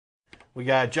We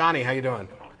got Johnny. How you doing?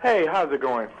 Hey, how's it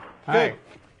going? Hi.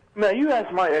 Now, you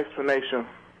asked my explanation.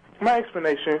 My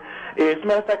explanation is,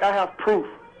 matter of fact, I have proof.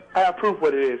 I have proof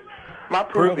what it is. My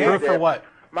proof is Proof that for what?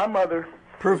 my mother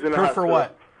Proof was in the for hospital.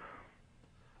 what?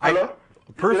 Hello?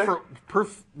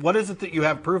 Proof. What is it that you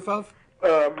have proof of?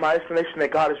 My explanation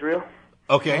that God is real.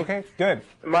 Okay. Okay, good.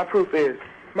 My proof is,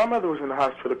 my mother was in the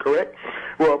hospital, correct?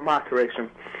 Well, my correction.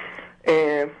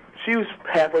 And she was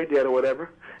halfway dead or whatever,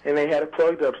 and they had it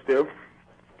plugged up still.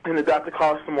 And the doctor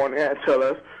calls us in the morning and tell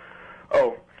us,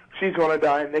 oh, she's going to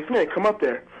die. Next minute, come up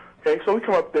there. Okay, so we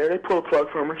come up there. They pull a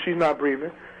plug from her. She's not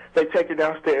breathing. They take her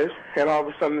downstairs, and all of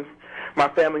a sudden, my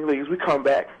family leaves. We come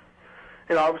back,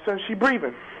 and all of a sudden, she's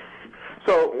breathing.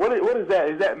 So what is that?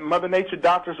 Is that Mother Nature,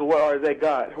 doctors, or is that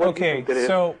God? What do you think that is?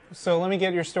 So let me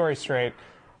get your story straight.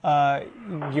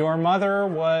 Your mother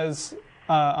was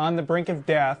on the brink of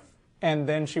death, and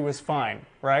then she was fine,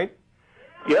 right?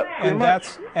 Yep.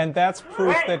 And that's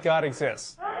proof that God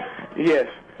exists. Yes.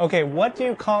 Okay, what do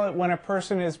you call it when a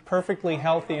person is perfectly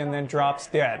healthy and then drops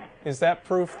dead? Is that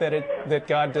proof that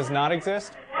God does not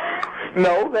exist?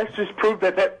 No, that's just proof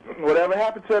that whatever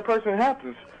happened to that person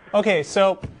happens. Okay,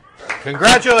 so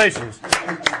Congratulations.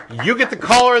 You get the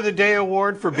Caller of the Day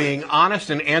award for being honest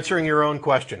and answering your own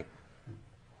question.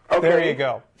 Okay. there you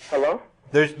go. Hello?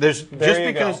 There's There just you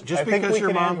because go. just I think because we your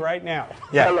can mom. end right now.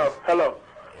 Yeah. Hello?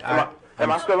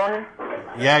 Am I still on here?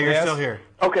 Yeah, you're Yes. still here.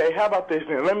 Okay, how about this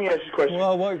then? Let me ask you a question.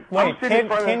 Well, wait. I'm sitting in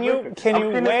front of- Can you listen, I'm sitting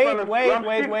in front of- I'm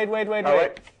sitting- wait. All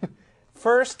right.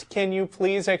 First, can you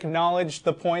please acknowledge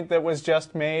the point that was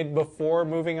just made before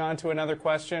moving on to another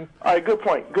question? All right, good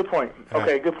point.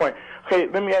 Okay, good point. Okay,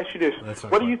 let me ask you this. That's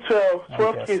What do you tell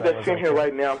 12 guess kids that that's was sitting here okay.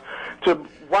 right now to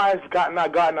why is God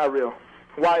not real?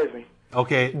 Why isn't he?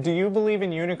 Okay. Do you believe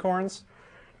in unicorns?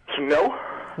 No,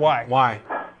 Why? Why?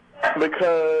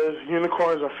 because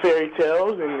unicorns are fairy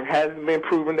tales and it hasn't been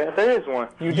proven that there is one.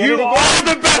 You did You it again.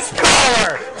 are the best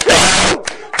caller.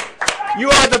 You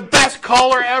are the best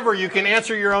caller ever. You can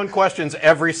answer your own questions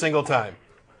every single time.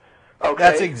 Okay. That's Now,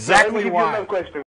 let me exactly give you why. another question.